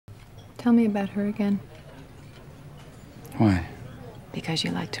Tell me about her again. Why? Because you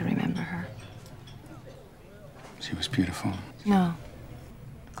like to remember her. She was beautiful. No.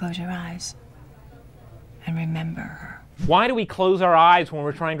 Close your eyes and remember her. Why do we close our eyes when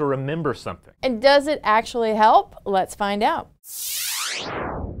we're trying to remember something? And does it actually help? Let's find out.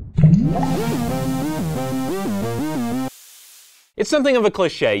 It's something of a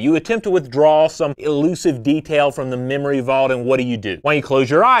cliche. You attempt to withdraw some elusive detail from the memory vault, and what do? Why, you close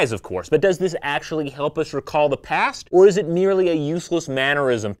your eyes, of course. But does this actually help us recall the past? Or is it merely a useless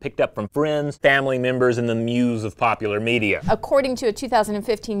mannerism picked up from friends, family members, and the muse of popular media? According to a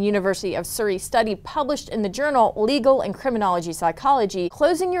 2015 University of Surrey study published in the journal Legal and Criminology Psychology,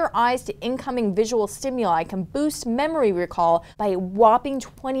 closing your eyes to incoming visual stimuli can boost memory recall by a whopping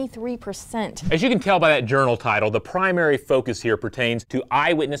 23%. As you can tell by that journal title, the primary focus here pertains to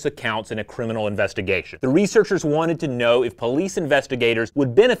eyewitness accounts in a criminal investigation. The researchers wanted to know if police investigators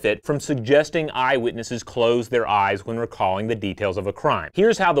would benefit from suggesting eyewitnesses close their eyes when recalling the details of a crime.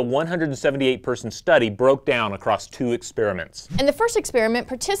 Here's how the 178-person study broke down across 2 experiments. In the first experiment,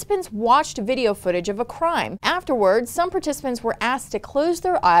 participants watched video footage of a crime. Afterwards, some participants were asked to close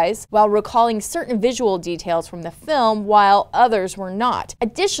their eyes while recalling certain visual details from the film, while others were not.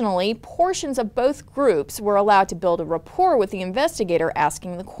 Additionally, portions of both groups were allowed to build a rapport with the investigator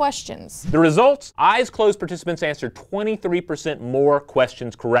asking the questions. The results? Eyes closed participants answered 23% more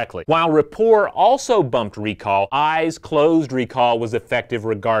questions correctly. While rapport also bumped recall, eyes closed recall was effective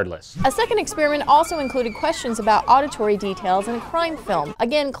regardless. A second experiment also included questions about auditory details in a crime film.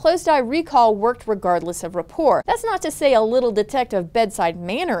 Again, closed eye recall worked regardless of rapport. That's not to say a little detective bedside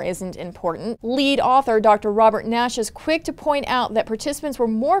manner isn't important. Lead author Dr. Robert Nash is quick to point out that participants were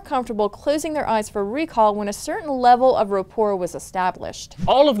more comfortable closing their eyes for recall when a certain level of rapport was established.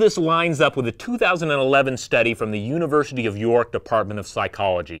 All of this lines up with a 2011 study from the University of York Department of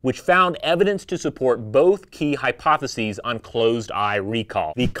Psychology, which found evidence to support both key hypotheses on closed eye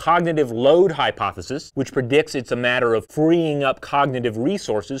recall. The cognitive load hypothesis, which predicts it's a matter of freeing up cognitive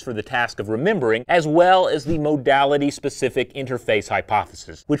resources for the task of remembering, as well as the modality-specific interface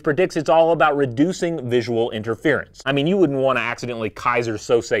hypothesis, which predicts it's all about reducing visual interference. I mean, you wouldn't want to accidentally Kaiser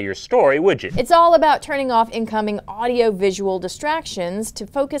Sose your story, would you? It's all about turning off incoming audio-visual distractions to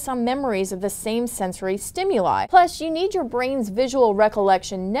focus on memories of the same sensory stimuli. Plus, you need your brain's visual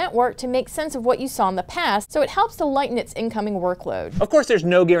recollection network to make sense of what you saw in the past, so it helps to lighten its incoming workload. Of course, there's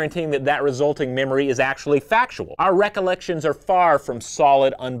no guaranteeing that that resulting memory is actually factual. Our recollections are far from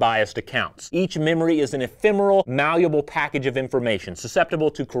solid, unbiased accounts. Each memory is an ephemeral, malleable package of information,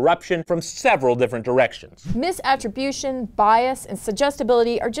 susceptible to corruption from several different directions. Misattribution, bias, and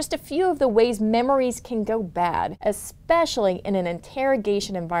suggestibility are just a few of the ways memories can go bad, especially in an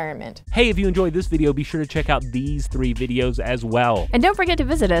interrogation environment. Hey, if you enjoyed this video, be sure to check out these 3 videos as well. And don't forget to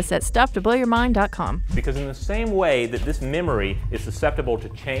visit us at stufftoblowyourmind.com. Because in the same way that this memory is susceptible to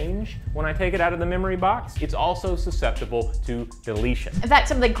change when I take it out of the memory box, it's also susceptible to deletion. In fact,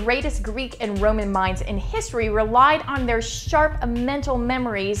 some of the greatest Greek and Roman minds in history relied on their sharp mental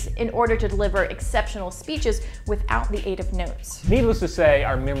memories in order to deliver exceptional speeches without the aid of notes. Needless to say,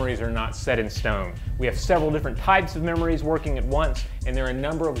 our memories are not set in stone. We have several different types of memories working at once, and there are a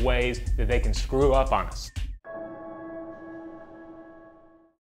number of ways that they can screw up on us.